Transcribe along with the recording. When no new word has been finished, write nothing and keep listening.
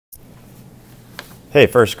Hey,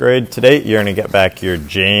 first grade, today you're going to get back your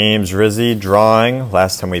James Rizzi drawing.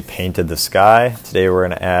 Last time we painted the sky. Today we're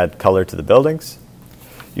going to add color to the buildings.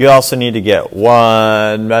 You also need to get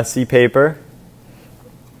one messy paper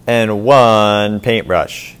and one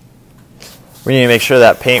paintbrush. We need to make sure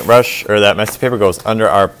that paintbrush or that messy paper goes under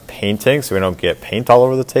our painting so we don't get paint all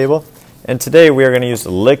over the table. And today we are going to use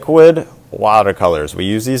liquid watercolors. We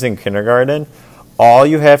use these in kindergarten. All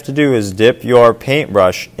you have to do is dip your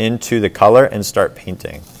paintbrush into the color and start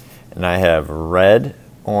painting. And I have red,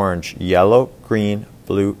 orange, yellow, green,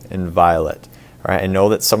 blue, and violet. All right, I know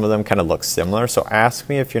that some of them kind of look similar, so ask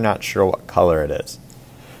me if you're not sure what color it is.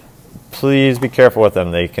 Please be careful with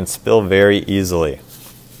them. They can spill very easily.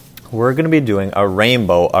 We're going to be doing a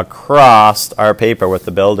rainbow across our paper with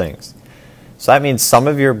the buildings. So that means some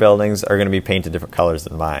of your buildings are going to be painted different colors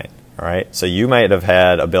than mine. All right, so you might have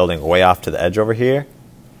had a building way off to the edge over here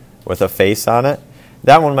with a face on it.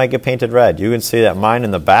 That one might get painted red. You can see that mine in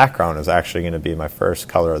the background is actually going to be my first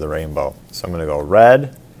color of the rainbow. So I'm going to go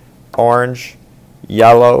red, orange,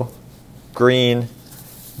 yellow, green,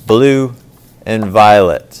 blue, and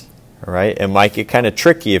violet. All right, it might get kind of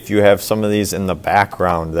tricky if you have some of these in the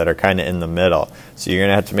background that are kind of in the middle. So you're going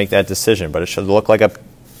to have to make that decision, but it should look like a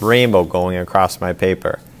rainbow going across my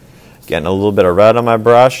paper. Getting a little bit of red on my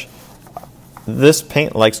brush. This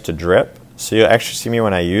paint likes to drip, so you'll actually see me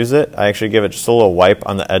when I use it. I actually give it just a little wipe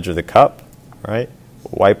on the edge of the cup, right?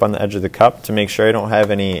 Wipe on the edge of the cup to make sure I don't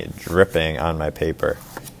have any dripping on my paper.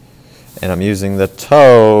 And I'm using the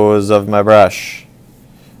toes of my brush.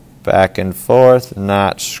 Back and forth,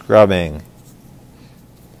 not scrubbing.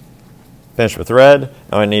 Finish with red.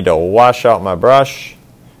 Now I need to wash out my brush.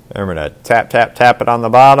 Remember to tap, tap, tap it on the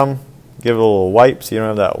bottom. Give it a little wipe so you don't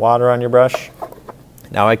have that water on your brush.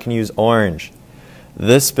 Now I can use orange.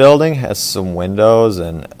 This building has some windows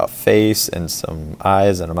and a face and some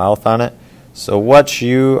eyes and a mouth on it. So what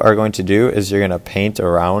you are going to do is you're going to paint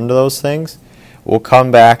around those things. We'll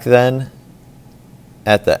come back then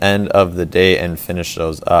at the end of the day and finish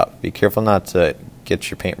those up. Be careful not to get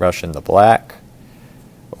your paintbrush in the black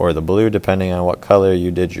or the blue, depending on what color you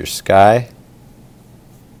did your sky.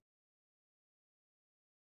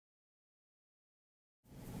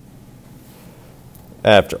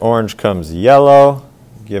 After orange comes yellow,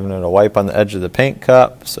 giving it a wipe on the edge of the paint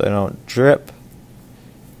cup so I don't drip.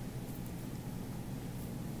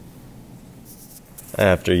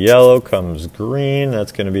 After yellow comes green,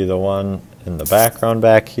 that's going to be the one in the background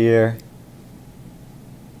back here.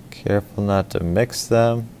 Careful not to mix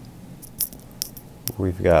them.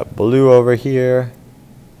 We've got blue over here.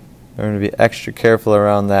 We're going to be extra careful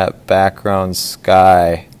around that background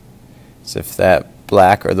sky. So if that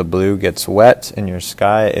black or the blue gets wet in your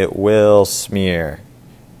sky, it will smear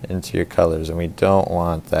into your colors, and we don't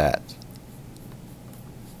want that.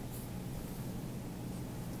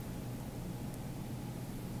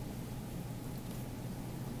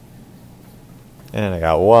 And I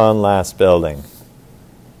got one last building.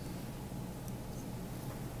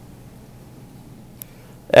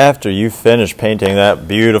 After you finish painting that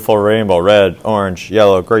beautiful rainbow, red, orange,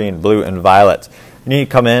 yellow, green, blue, and violet, you need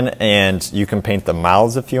to come in and you can paint the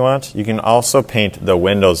mouths if you want. You can also paint the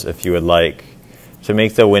windows if you would like. To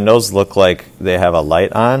make the windows look like they have a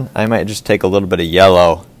light on, I might just take a little bit of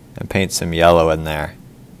yellow and paint some yellow in there.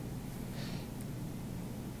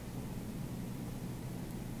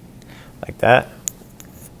 Like that.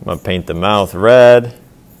 I'm going to paint the mouth red.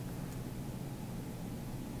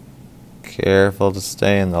 Careful to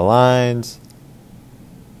stay in the lines.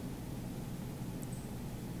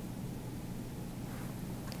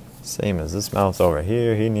 Same as this mouth over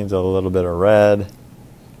here, he needs a little bit of red.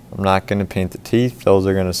 I'm not going to paint the teeth, those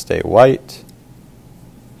are going to stay white.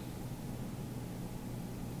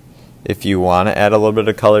 If you want to add a little bit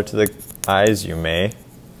of color to the eyes, you may.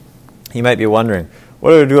 You might be wondering,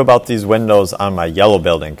 what do I do about these windows on my yellow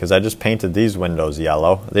building? Because I just painted these windows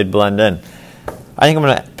yellow. They'd blend in. I think I'm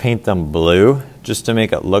going to paint them blue just to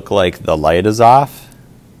make it look like the light is off.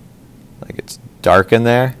 Like it's dark in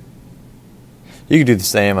there. You can do the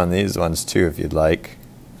same on these ones too if you'd like.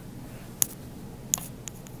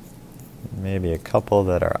 Maybe a couple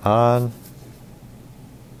that are on.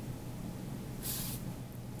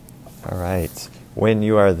 All right. When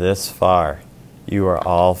you are this far, you are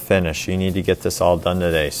all finished. You need to get this all done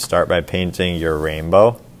today. Start by painting your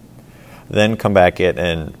rainbow. Then come back in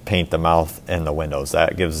and paint the mouth and the windows.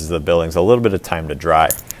 That gives the buildings a little bit of time to dry.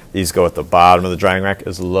 These go at the bottom of the drying rack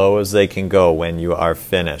as low as they can go when you are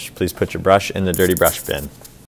finished. Please put your brush in the dirty brush bin.